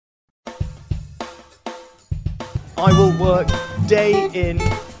I will work day in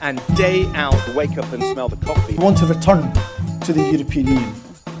and day out. Wake up and smell the coffee. We want to return to the European Union.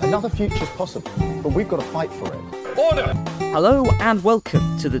 Another future's possible, but we've got to fight for it. Order! Hello and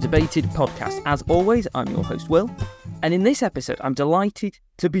welcome to the Debated podcast. As always, I'm your host, Will. And in this episode, I'm delighted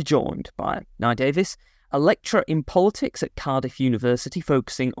to be joined by Davies, a lecturer in politics at Cardiff University,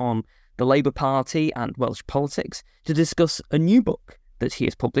 focusing on the Labour Party and Welsh politics, to discuss a new book that he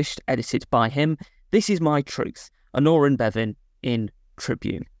has published, edited by him. This is My Truth, Aneurin Bevan in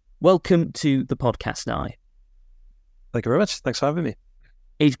Tribune. Welcome to the podcast, Nye. Thank you very much. Thanks for having me.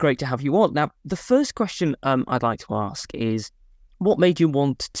 It's great to have you on. Now, the first question I'd like to ask is, what made you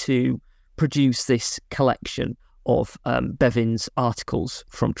want to produce this collection of Bevan's articles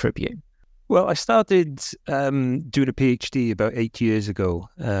from Tribune? Well, I started doing a PhD about 8 years ago,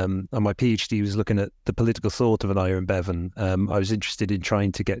 and my PhD was looking at the political thought of Aneurin Bevan. I was interested in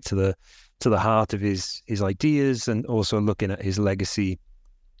trying to get to the heart of his ideas, and also looking at his legacy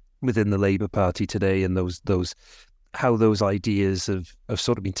within the Labour Party today, and those how those ideas have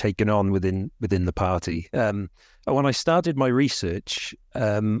sort of been taken on within the party. And when I started my research,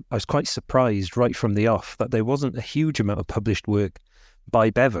 I was quite surprised right from the off that there wasn't a huge amount of published work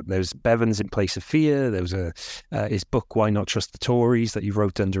by Bevan. There was Bevan's In Place of Fear. There was his book Why Not Trust the Tories that he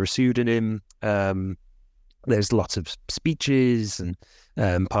wrote under a pseudonym. There's lots of speeches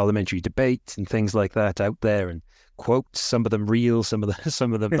and parliamentary debate and things like that out there, and quotes, some of them real, some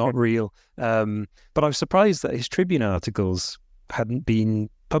of them not real. But I was surprised that his Tribune articles hadn't been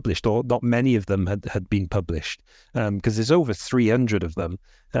published, or not many of them had been published, because there's over 300 of them,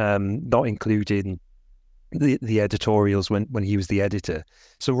 not including the editorials when he was the editor.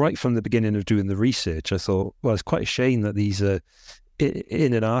 So right from the beginning of doing the research, I thought, well, it's quite a shame that these are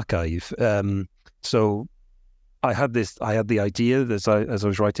in an archive. So I had the idea as I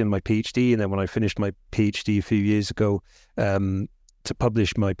was writing my PhD, and then when I finished my PhD a few years ago, to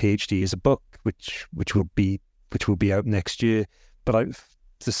publish my PhD as a book, which will be out next year. But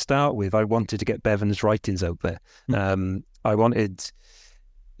to start with, I wanted to get Bevan's writings out there. I wanted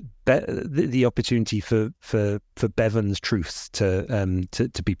the opportunity for Bevan's truth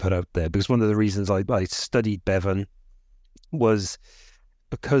to be put out there, because one of the reasons I studied Bevan was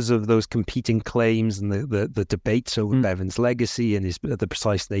because of those competing claims and the debates over Bevan's legacy and the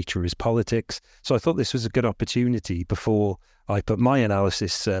precise nature of his politics. So I thought this was a good opportunity before I put my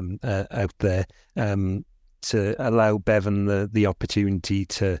analysis out there, to allow Bevan the opportunity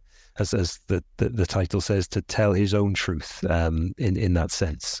to, as the title says, to tell his own truth in that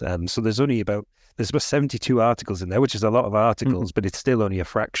sense. So there's about 72 articles in there, which is a lot of articles, but it's still only a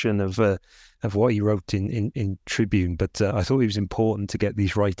fraction of what he wrote in Tribune. But I thought it was important to get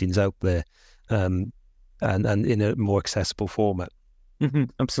these writings out there, and in a more accessible format.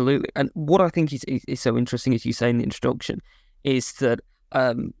 Absolutely. And what I think is so interesting, as you say in the introduction, is that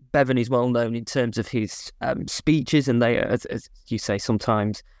Bevan is well known in terms of his speeches, and they, as you say,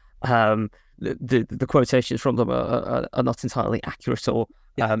 sometimes the quotations from them are not entirely accurate, or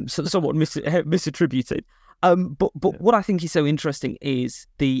somewhat misattributed. But what I think is so interesting is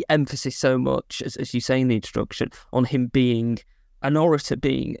the emphasis so much, as you say in the introduction, on him being an orator,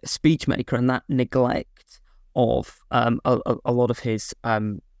 being a speech maker, and that neglect of a lot of his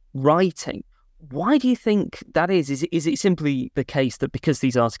writing. Why do you think that is? Is it simply the case that because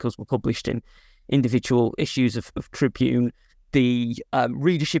these articles were published in individual issues of Tribune, the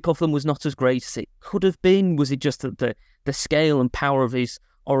readership of them was not as great as it could have been? Was it just that the scale and power of his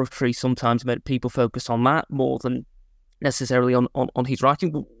oratory sometimes made people focus on that more than necessarily on his writing?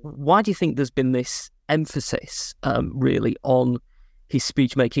 Why do you think there's been this emphasis really on his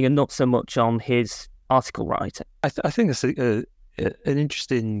speech making and not so much on his article writing? I think that's an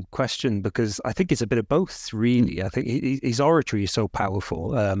interesting question, because I think it's a bit of both, really. I think his oratory is so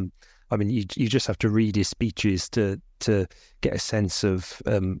powerful. I mean, you just have to read his speeches to get a sense of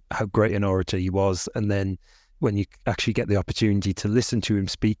how great an orator he was, and then when you actually get the opportunity to listen to him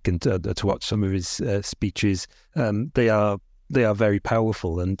speak and to watch some of his speeches, they are very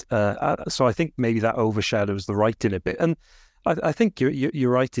powerful, and so I think maybe that overshadows the writing a bit. And I think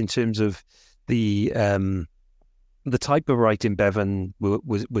you're right in terms of the type of writing Bevan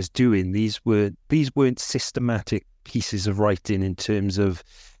was doing. These weren't systematic pieces of writing in terms of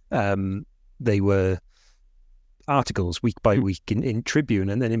they were articles week by week in Tribune,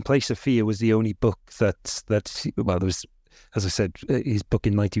 and then In Place of Fear was the only book that well, there was, as I said, his book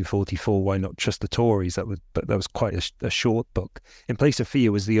in 1944, Why Not Trust the Tories. That was quite a short book. In Place of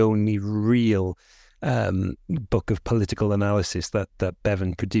Fear was the only real book of political analysis that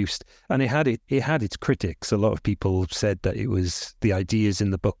Bevan produced, and it had its critics. A lot of people said that it was the ideas in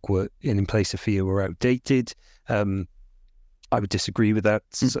the book were in Place of Fear were outdated. I would disagree with that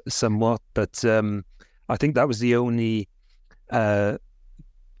somewhat, but I think that was the only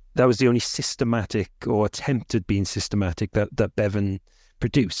systematic or attempt at being systematic that Bevan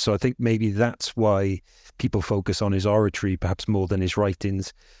produced. So I think maybe that's why people focus on his oratory perhaps more than his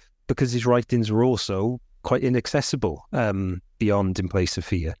writings, because his writings were also quite inaccessible beyond In Place of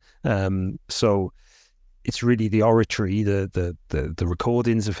Fear. So it's really the oratory, the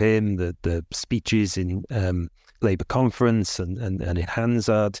recordings of him, the speeches in Labour Conference and in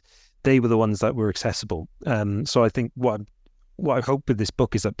Hansard. They were the ones that were accessible. So I think what I hope with this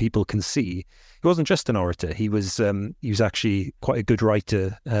book is that people can see he wasn't just an orator. He was actually quite a good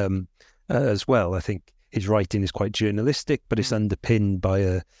writer as well. I think his writing is quite journalistic, but it's underpinned by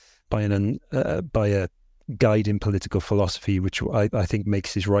a guide in political philosophy, which I think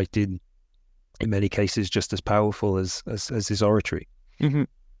makes his writing in many cases just as powerful as his oratory. Mm-hmm.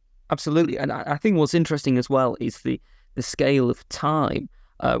 Absolutely, and I think what's interesting as well is the scale of time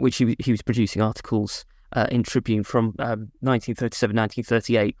which he was producing articles in Tribune from 1937,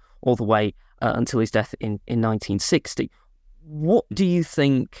 1938, all the way until his death in 1960. What do you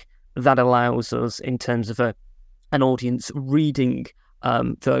think that allows us in terms of an audience reading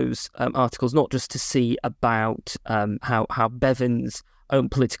those articles, not just to see about how Bevan's own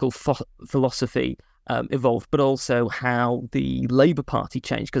political philosophy evolved, but also how the Labour Party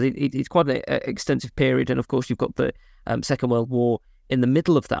changed, because it's quite an extensive period, and of course you've got the Second World War in the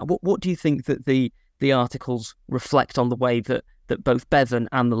middle of that. What do you think that the articles reflect on the way that both Bevan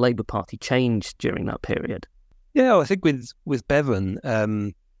and the Labour Party changed during that period? Yeah, I think with Bevan,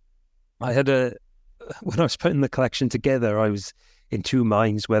 I had when I was putting the collection together, I was in two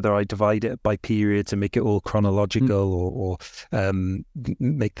minds whether I divide it by period to make it all chronological or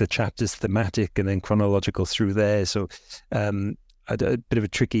make the chapters thematic and then chronological through there. So I had a bit of a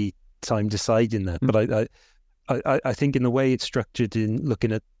tricky time deciding that. But I think in the way it's structured in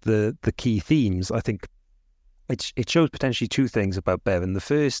looking at the key themes, I think it shows potentially two things about Bevan. The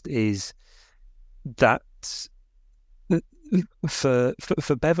first is that for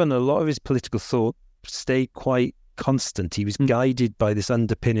Bevan, a lot of his political thought stayed quite constant. He was guided by this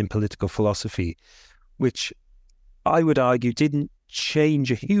underpinning political philosophy, which I would argue didn't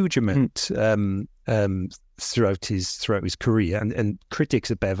change a huge amount throughout his career, and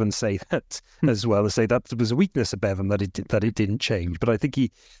critics of Bevan say that as well, as say that was a weakness of Bevan, that it didn't change. But I think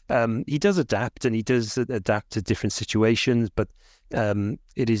he does adapt, and he does adapt to different situations, but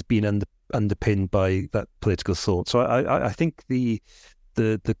it is being underpinned by that political thought. So I think the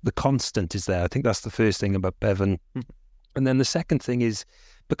constant is there. I think that's the first thing about Bevan. And then the second thing is,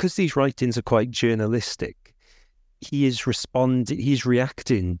 because these writings are quite journalistic, he's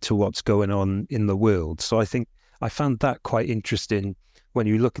reacting to what's going on in the world. So I think I found that quite interesting when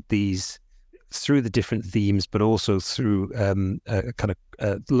you look at these through the different themes, but also through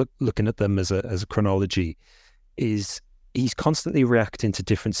looking at them as a chronology. Is he's constantly reacting to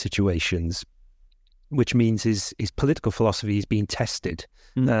different situations, which means his political philosophy is being tested.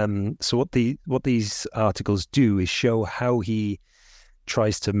 So what these articles do is show how he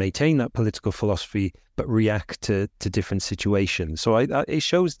tries to maintain that political philosophy but react to different situations. So it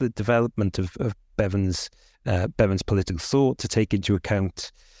shows the development of Bevan's political thought, to take into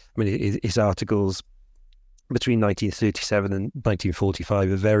account. I mean, his articles between 1937 and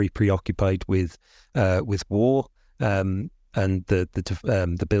 1945 are very preoccupied with war and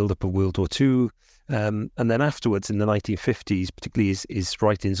the build-up of World War II. And then afterwards, in the 1950s, particularly his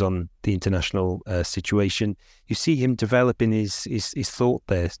writings on the international situation, you see him developing his thought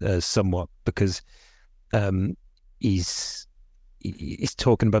there somewhat, because he's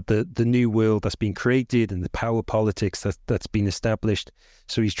talking about the new world that's been created and the power politics that's been established.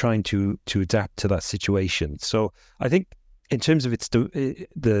 So he's trying to adapt to that situation. So I think in terms of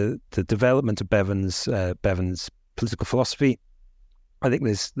the development of Bevan's political philosophy, I think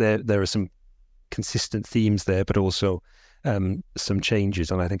there are some consistent themes there, but also some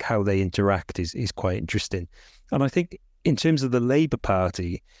changes, and I think how they interact is quite interesting. And I think in terms of the Labour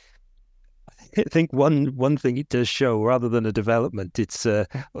Party, I think one thing it does show, rather than a development, it's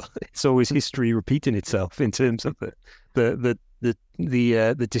always history repeating itself in terms of the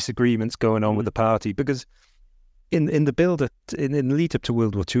disagreements going on with the party, because in the lead up to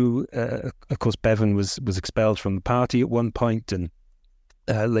World War II, of course Bevan was expelled from the party at one point, and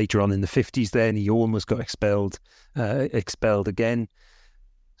later on in the 50s, then he almost got expelled again.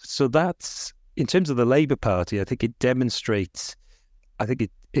 So that's, in terms of the Labour Party, I think it demonstrates I think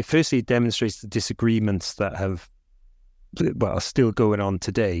it firstly demonstrates the disagreements that are still going on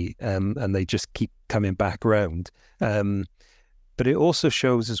today, and they just keep coming back around. But it also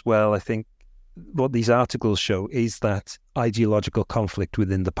shows as well, I think, what these articles show is that ideological conflict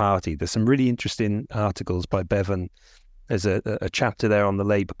within the party. There's some really interesting articles by Bevan. There's a chapter there on the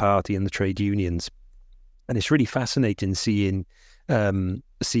Labour Party and the trade unions. And it's really fascinating seeing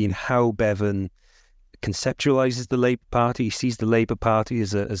how Bevan conceptualizes the Labour Party. He sees the Labour Party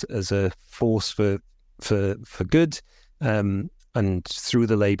as a force for good, and through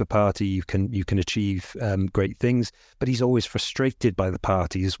the Labour Party you can achieve great things. But he's always frustrated by the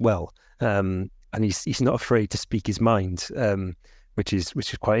party as well, and he's not afraid to speak his mind, which is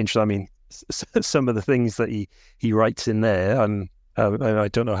quite interesting. I mean, some of the things that he writes in there, I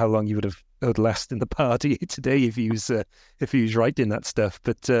don't know how long you would last in the party today if he was writing that stuff,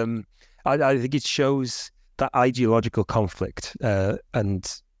 but I think it shows that ideological conflict,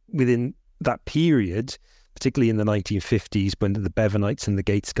 and within that period, particularly in the 1950s, when the Bevanites and the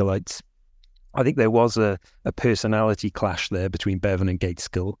Gaitskillites, I think there was a personality clash there between Bevan and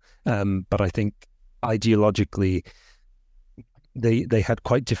Gaitskill, but I think ideologically they had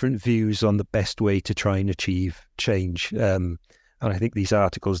quite different views on the best way to try and achieve change. And I think these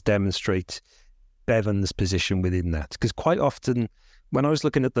articles demonstrate Bevan's position within that. Because quite often, when I was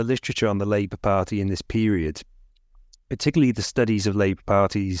looking at the literature on the Labour Party in this period, particularly the studies of the Labour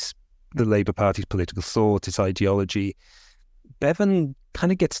Party's political thought, its ideology, Bevan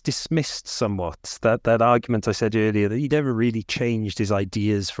kind of gets dismissed somewhat. That argument I said earlier, that he never really changed his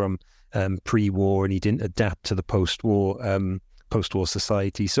ideas from pre-war, and he didn't adapt to the post-war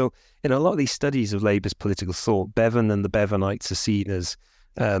society. So in a lot of these studies of Labour's political thought, Bevan and the Bevanites are seen as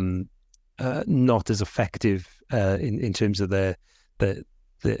not as effective in terms of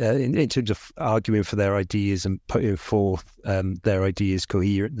in terms of arguing for their ideas and putting forth their ideas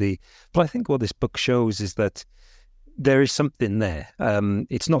coherently. But I think what this book shows is that there is something there.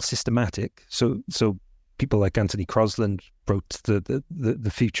 It's not systematic. So people like Anthony Crosland wrote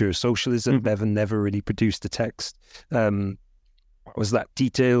the Future of Socialism. Bevan never really produced a text was that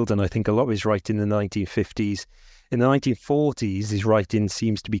detailed, and I think a lot of his writing in the 1950s. In the 1940s, his writing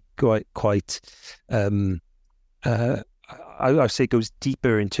seems to be quite I would say goes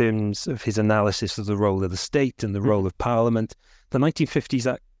deeper in terms of his analysis of the role of the state and the role of Parliament. The 1950s,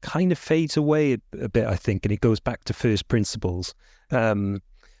 that kind of fades away a bit, I think, and it goes back to first principles.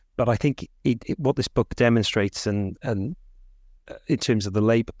 But I think what this book demonstrates, and in terms of the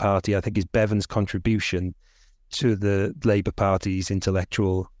Labour Party, I think is Bevan's contribution to the Labour Party's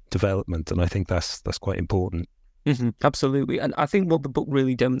intellectual development, and I think that's quite important. Absolutely. And I think what the book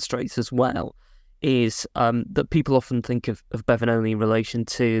really demonstrates as well is that people often think of Bevan only in relation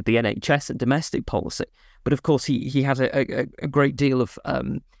to the NHS and domestic policy. But of course, he had a great deal of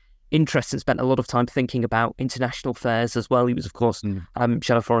interest and spent a lot of time thinking about international affairs as well. He was, of course,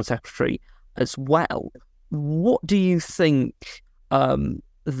 Shadow Foreign Secretary as well. What do you think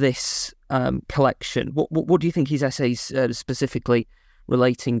this collection, what do you think his essays specifically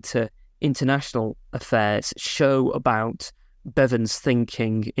relating to international affairs show about Bevan's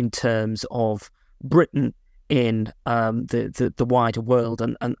thinking in terms of Britain in the wider world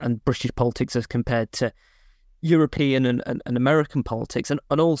and British politics as compared to European and American politics, and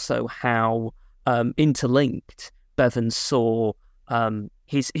also how interlinked Bevan saw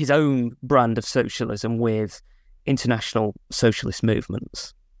his own brand of socialism with international socialist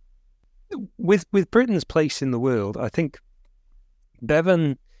movements? With Britain's place in the world, I think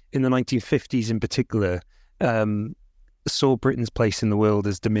Bevan in the 1950s in particular saw Britain's place in the world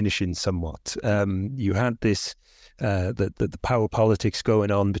as diminishing somewhat. You had this the power politics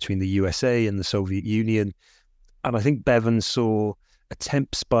going on between the USA and the Soviet Union, and I think Bevan saw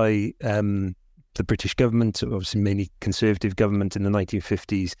attempts by the British government, obviously mainly conservative government in the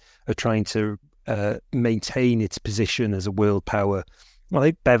 1950s, of trying to maintain its position as a world power. I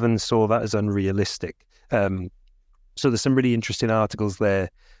think Bevan saw that as unrealistic. So there's some really interesting articles there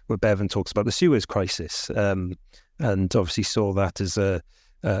where Bevan talks about the Suez Crisis, and obviously saw that as an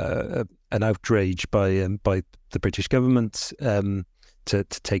outrage by the British government to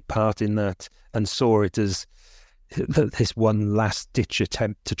take part in that, and saw it as this one last-ditch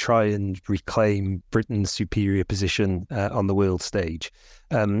attempt to try and reclaim Britain's superior position on the world stage.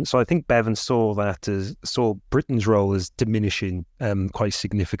 So I think Bevan saw Britain's role as diminishing quite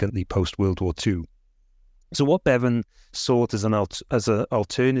significantly post-World War II. So what Bevan sought as an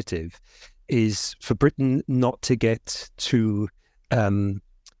alternative is for Britain not to get too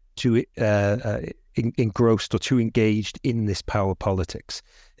engrossed or too engaged in this power politics.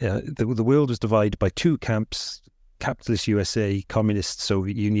 The world was divided by two camps. capitalist USA, communist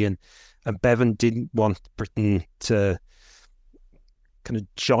Soviet Union, and Bevan didn't want Britain to kind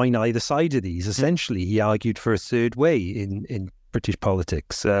of join either side of these. Essentially, he argued for a third way in British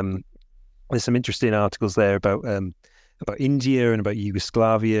politics. There's some interesting articles there about India and about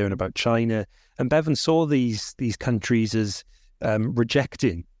Yugoslavia and about China. And Bevan saw these countries as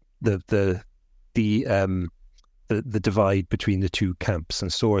rejecting the divide between the two camps,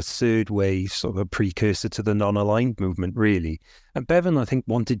 and saw a third way, sort of a precursor to the non-aligned movement, really. And Bevan, I think,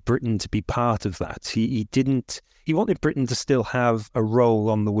 wanted Britain to be part of that. He wanted Britain to still have a role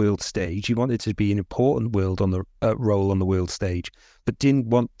on the world stage. He wanted to be an important role on the world stage, but didn't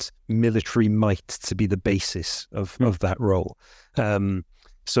want military might to be the basis of that role.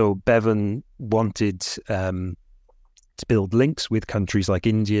 So Bevan wanted to build links with countries like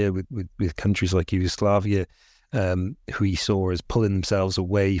India, with countries like Yugoslavia, who he saw as pulling themselves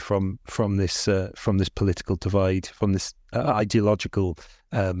away from this political divide, from this ideological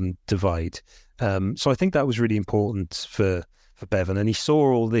divide. So I think that was really important for Bevan, and he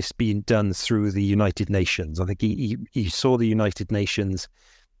saw all this being done through the United Nations. I think he saw the United Nations.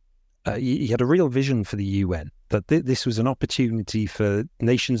 He had a real vision for the UN, that this was an opportunity for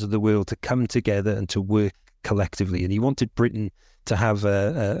nations of the world to come together and to work collectively, and he wanted Britain to have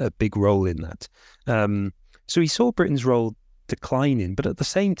a big role in that. So he saw Britain's role declining, but at the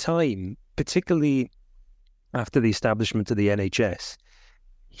same time, particularly after the establishment of the NHS,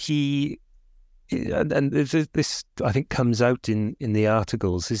 and this I think comes out in the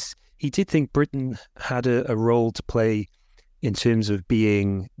articles, is he did think Britain had a role to play in terms of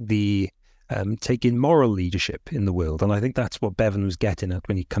being taking moral leadership in the world. And I think that's what Bevan was getting at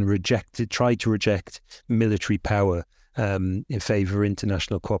when he kind of tried to reject military power in favour of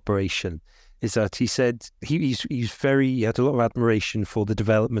international cooperation, is that he said he had a lot of admiration for the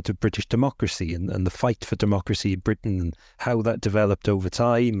development of British democracy and the fight for democracy in Britain and how that developed over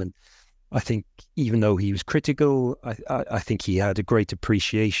time. And I think even though he was critical, I think he had a great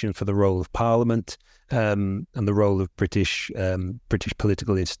appreciation for the role of Parliament and the role of British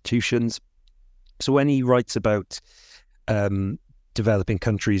political institutions. So when he writes about developing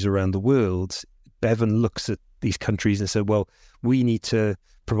countries around the world, Bevan looks at these countries and said, well, we need to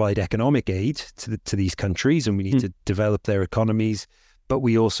provide economic aid to these countries, and we need to develop their economies, but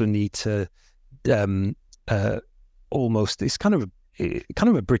we also need to almost, it's kind of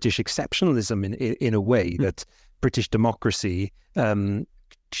a British exceptionalism in a way, that British democracy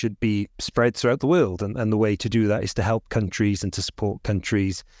should be spread throughout the world, and the way to do that is to help countries and to support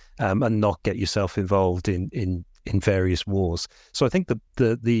countries, and not get yourself involved in various wars. So I think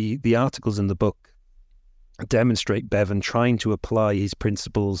the articles in the book demonstrate Bevan trying to apply his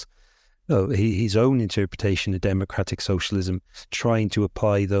principles, his own interpretation of democratic socialism, trying to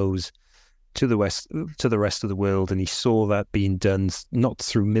apply those to the rest of the world, and he saw that being done not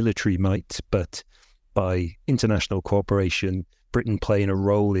through military might, but by international cooperation, Britain playing a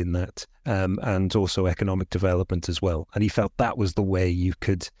role in that, and also economic development as well. And he felt that was the way you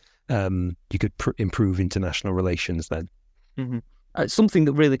could improve international relations then. Mm-hmm. Something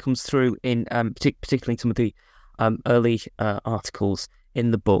that really comes through in particularly some of the early articles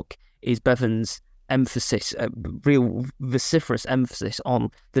in the book is Bevan's emphasis, real vociferous emphasis on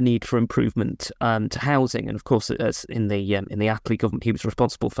the need for improvement to housing. And of course, as in the Attlee government, he was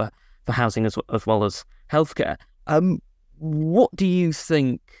responsible for housing as well as healthcare. What do you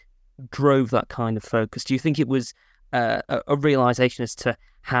think drove that kind of focus? Do you think it was a realisation as to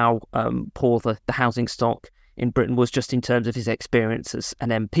how poor the housing stock in Britain was, just in terms of his experience as an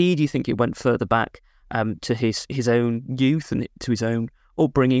MP? Do you think it went further back to his own youth and to his own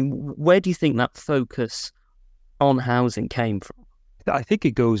upbringing? Where do you think that focus on housing came from? I think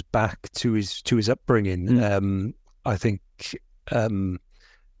it goes back to his upbringing. I think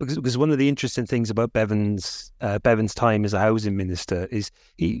because one of the interesting things about Bevan's time as a housing minister is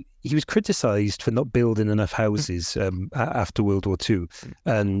he was criticised for not building enough houses after World War II,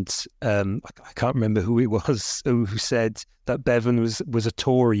 and I can't remember who it was who said that Bevan was a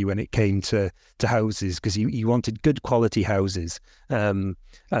Tory when it came to houses, because he wanted good quality houses, and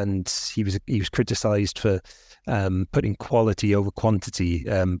he was criticised for putting quality over quantity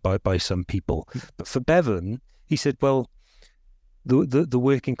by some people. But for Bevan, he said, well, the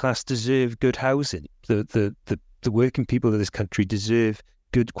working class deserve good housing. The working people of this country deserve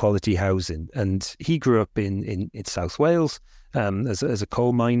good quality housing. And he grew up in South Wales as a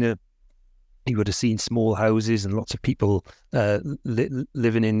coal miner. He would have seen small houses and lots of people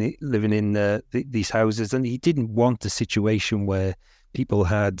living in these houses, and he didn't want a situation where people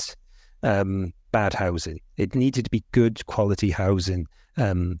had bad housing. It needed to be good quality housing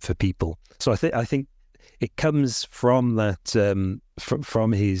for people. So I think it comes from that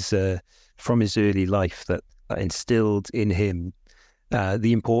from his early life that instilled in him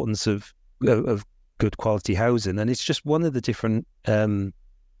the importance of good quality housing, and it's just one of the different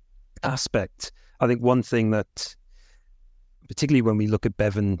aspects. I think one thing that, particularly when we look at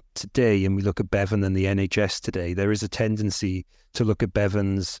Bevan today and we look at Bevan and the NHS today, there is a tendency to look at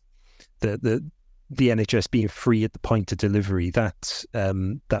Bevan's the NHS being free at the point of delivery, that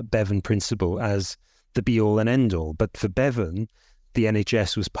Bevan principle as the be all and end all. But for Bevan, the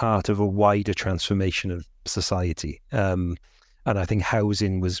NHS was part of a wider transformation of society. And I think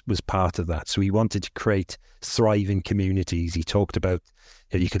housing was part of that. So he wanted to create thriving communities. He talked about,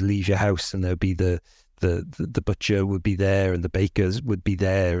 you could leave your house and there'd be the butcher would be there and the bakers would be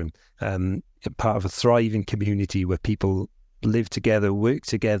there, and part of a thriving community where people lived together, worked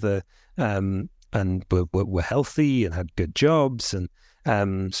together, and were healthy and had good jobs.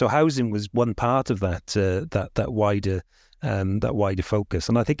 And so housing was one part of that wider focus.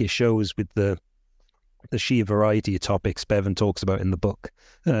 And I think it shows with the sheer variety of topics Bevan talks about in the book,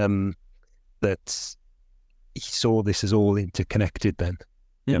 that he saw this as all interconnected then.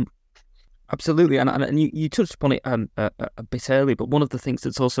 Yeah. Absolutely, and you touched upon it a bit earlier, but one of the things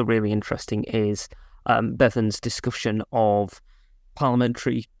that's also really interesting is Bevan's discussion of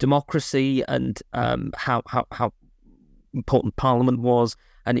parliamentary democracy and how important Parliament was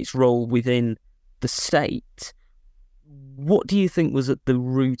and its role within the state. What do you think was at the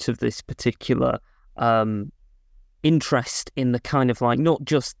root of this particular interest in the kind of like not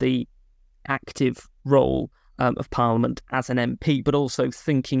just the active role of Parliament as an MP, but also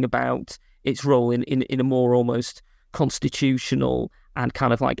thinking about its role in a more almost constitutional and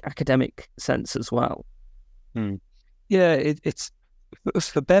kind of like academic sense as well? Yeah, it's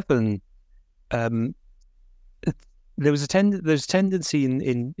for Bevan. There's a tendency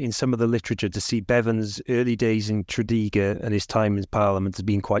in some of the literature to see Bevan's early days in Tredegar and his time in Parliament as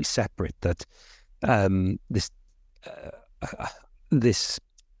being quite separate. That this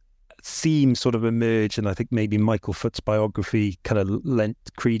theme sort of emerged, and I think maybe Michael Foot's biography kind of lent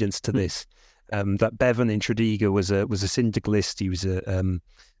credence to this. That Bevan in Tredegar was a syndicalist. He was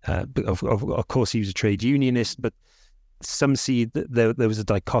of course he was a trade unionist, but some see that there was a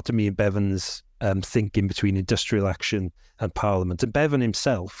dichotomy in Bevan's thinking between industrial action and Parliament. And Bevan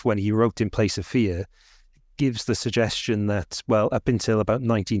himself, when he wrote In Place of Fear, gives the suggestion that, well, up until about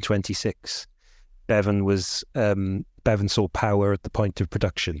 1926, Bevan saw power at the point of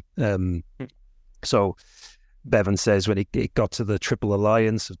production. So Bevan says when it got to the Triple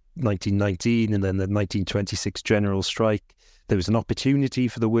Alliance of 1919 and then the 1926 general strike, there was an opportunity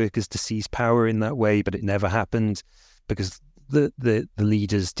for the workers to seize power in that way, but it never happened because the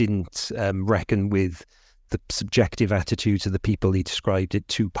leaders didn't reckon with the subjective attitudes of the people. He described it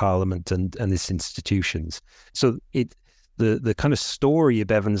to Parliament and its institutions. So the kind of story of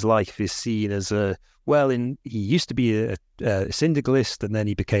Bevan's life is seen as he used to be a syndicalist and then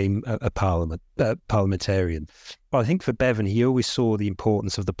he became a parliamentarian. But I think for Bevan, he always saw the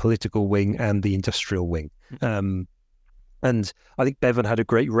importance of the political wing and the industrial wing. And I think Bevan had a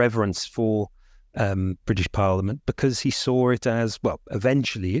great reverence for British Parliament because he saw it as, well,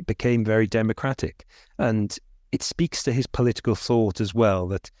 eventually it became very democratic. And it speaks to his political thought as well,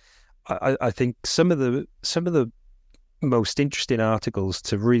 that I think some of the most interesting articles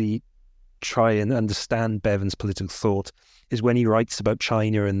to really try and understand Bevan's political thought is when he writes about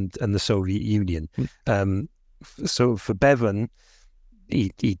China and the Soviet Union. So for Bevan,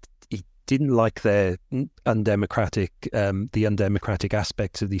 he didn't like their undemocratic, the undemocratic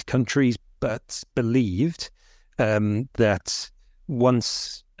aspects of these countries, but believed that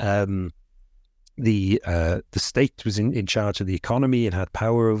once the state was in charge of the economy and had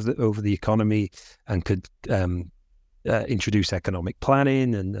power over the economy and could introduce economic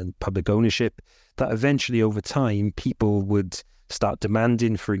planning and public ownership, that eventually over time people would start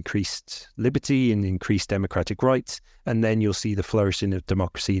demanding for increased liberty and increased democratic rights, and then you'll see the flourishing of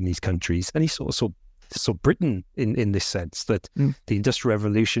democracy in these countries. And he sort of saw Britain in this sense, that the Industrial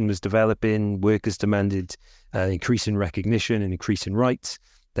Revolution was developing, workers demanded increasing recognition and increasing rights,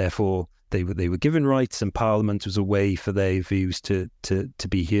 therefore they were given rights, and Parliament was a way for their views to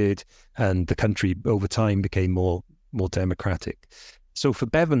be heard, and the country over time became more democratic. So for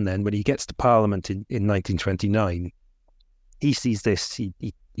Bevan then, when he gets to Parliament in 1929, he sees this, he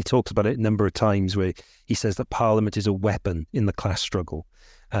talks about it a number of times where he says that Parliament is a weapon in the class struggle.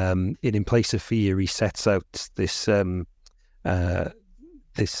 In Place of Fear, he sets out this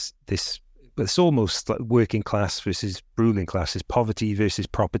it's almost like working class versus ruling class, is poverty versus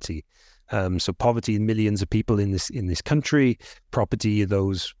property. So poverty, millions of people in this country, property are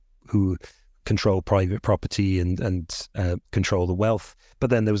those who control private property and control the wealth. But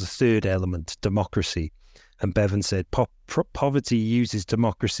then there was a third element, democracy. And Bevan said poverty uses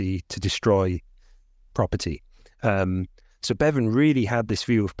democracy to destroy property. So Bevan really had this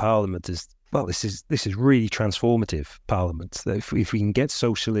view of Parliament as, well, this is really transformative Parliament. If we can get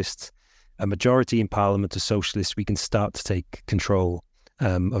socialists, a majority in Parliament of socialists, we can start to take control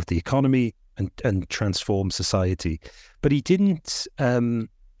of the economy and transform society. But he didn't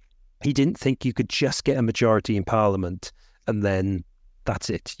think you could just get a majority in Parliament and then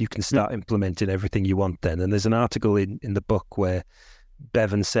that's it. You can start implementing everything you want then. And there's an article in the book where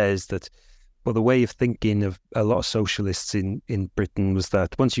Bevan says that, well, the way of thinking of a lot of socialists in Britain was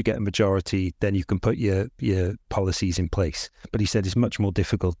that once you get a majority, then you can put your policies in place. But he said it's much more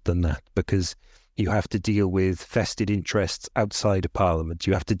difficult than that because you have to deal with vested interests outside of Parliament.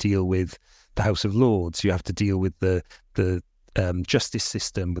 You have to deal with the House of Lords. You have to deal with the justice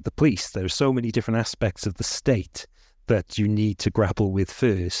system, with the police. There are so many different aspects of the state that you need to grapple with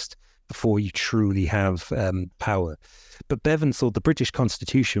first before you truly have power. But Bevan thought the British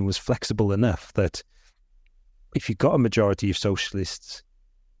Constitution was flexible enough that if you got a majority of socialists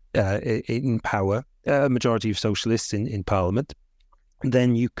in power, a majority of socialists in Parliament,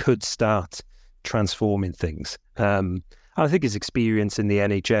 then you could start transforming things. I think his experience in the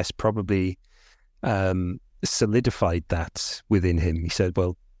NHS probably solidified that within him. He said,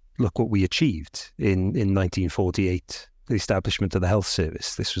 well, look what we achieved in 1948, the establishment of the health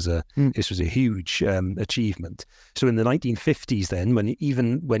service. This was a huge achievement. So in the 1950s then,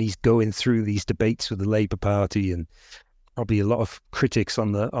 when he's going through these debates with the Labour Party, and probably a lot of critics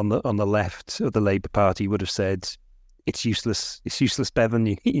on the left of the Labour Party would have said, it's useless, Bevan.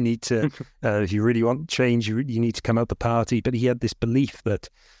 You need to, if you really want change, you need to come out the party. But he had this belief that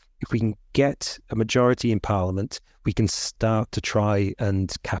if we can get a majority in Parliament, we can start to try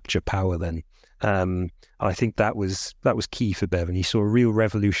and capture power then. I think that was key for Bevan. He saw a real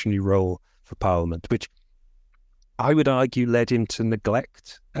revolutionary role for Parliament, which I would argue led him to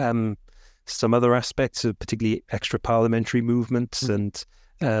neglect some other aspects of particularly extra parliamentary movements and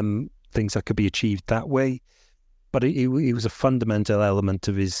things that could be achieved that way. But it was a fundamental element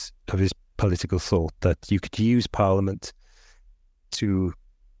of his political thought that you could use Parliament to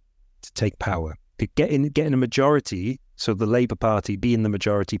take power. Getting a majority, so the Labour Party being the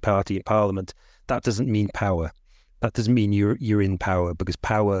majority party in Parliament, that doesn't mean power. That doesn't mean you're in power, because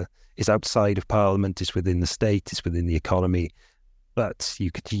power is outside of Parliament, it's within the state, it's within the economy. But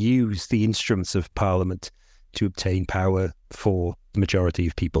you could use the instruments of Parliament to obtain power for the majority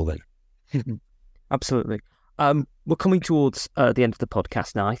of people then. Absolutely. We're coming towards the end of the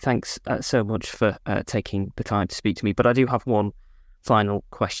podcast now. Thanks so much for taking the time to speak to me. But I do have one final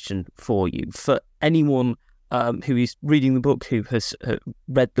question for you. For anyone who is reading the book, who has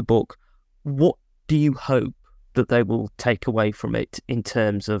read the book, what do you hope that they will take away from it in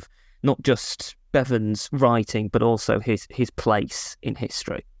terms of not just Bevan's writing, but also his place in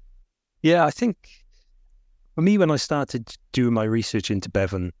history? Yeah, I think for me, when I started doing my research into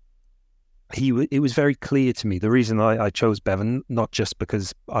Bevan, it was very clear to me. The reason I chose Bevan, not just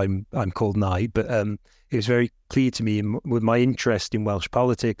because I'm called Nye, but it was very clear to me with my interest in Welsh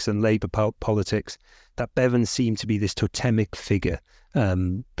politics and Labour politics that Bevan seemed to be this totemic figure. I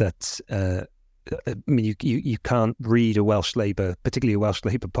mean, you can't read a Welsh Labour, particularly a Welsh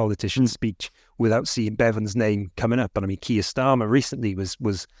Labour politician's speech, without seeing Bevan's name coming up. And I mean, Keir Starmer recently was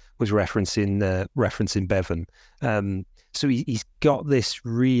referencing Bevan. So he's got this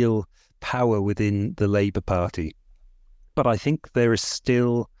real power within the Labour Party. But I think there's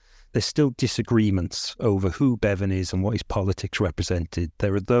still disagreements over who Bevan is and what his politics represented.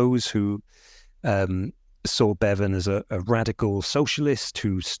 There are those who saw Bevan as a radical socialist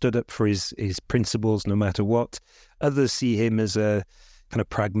who stood up for his principles no matter what. Others see him as a kind of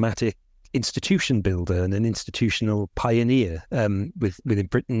pragmatic institution builder and an institutional pioneer within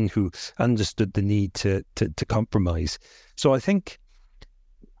Britain who understood the need to compromise. So I think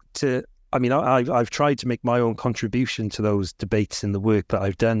I've tried to make my own contribution to those debates in the work that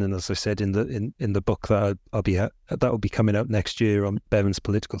I've done, and as I said in the book that will be coming out next year on Bevan's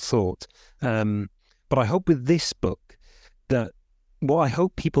political thought. But I hope with this book that what I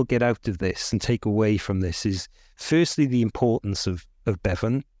hope people get out of this and take away from this is firstly the importance of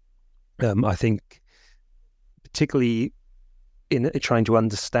Bevan. I think particularly in trying to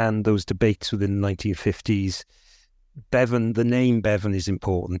understand those debates within the 1950s. Bevan, the name Bevan is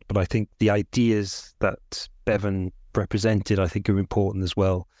important, but I think the ideas that Bevan represented, I think, are important as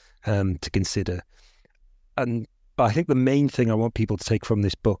well to consider. And I think the main thing I want people to take from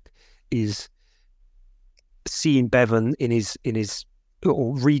this book is seeing Bevan in his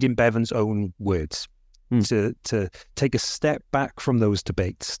or read in Bevan's own words, to take a step back from those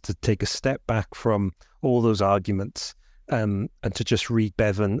debates, to take a step back from all those arguments, and to just read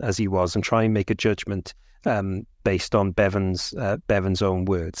Bevan as he was and try and make a judgment based on Bevan's own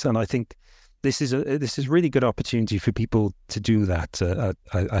words. And I think this is a really good opportunity for people to do that.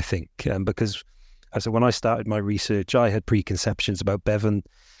 I think because as when I started my research, I had preconceptions about Bevan,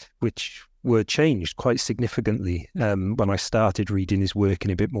 which were changed quite significantly when I started reading his work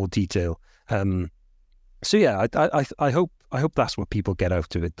in a bit more detail. So yeah, I hope that's what people get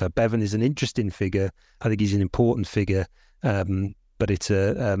out of it. That Bevan is an interesting figure. I think he's an important figure, but it's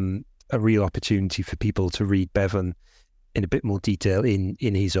a real opportunity for people to read Bevan in a bit more detail in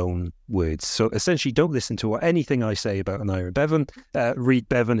his own words. So essentially, don't listen to anything I say about Aneurin Bevan. Read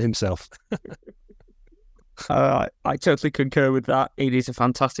Bevan himself. I totally concur with that. It is a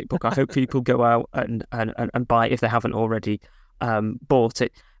fantastic book. I hope people go out and buy it if they haven't already bought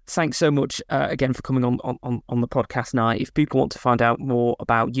it. Thanks so much again for coming on the podcast tonight. If people want to find out more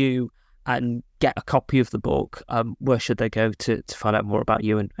about you and get a copy of the book, where should they go to find out more about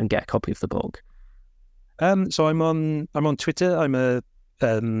you and get a copy of the book? So I'm on Twitter. I'm a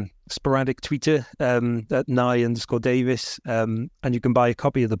sporadic tweeter at @Davies, and you can buy a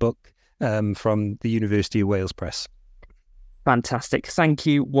copy of the book from the University of Wales Press. Fantastic. Thank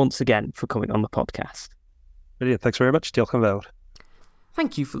you once again for coming on the podcast. Brilliant. Thanks very much. Diolch yn fawr.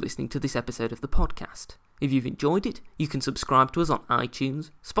 Thank you for listening to this episode of the podcast. If you've enjoyed it, you can subscribe to us on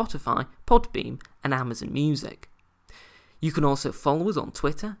iTunes, Spotify, Podbeam, and Amazon Music. You can also follow us on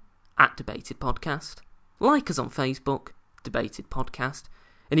Twitter @DebatedPodcast, like us on Facebook, Debated Podcast,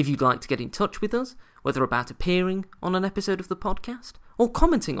 and if you'd like to get in touch with us, whether about appearing on an episode of the podcast or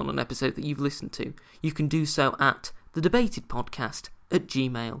commenting on an episode that you've listened to, you can do so at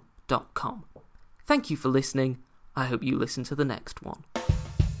thedebatedpodcast@gmail.com. Thank you for listening. I hope you listen to the next one.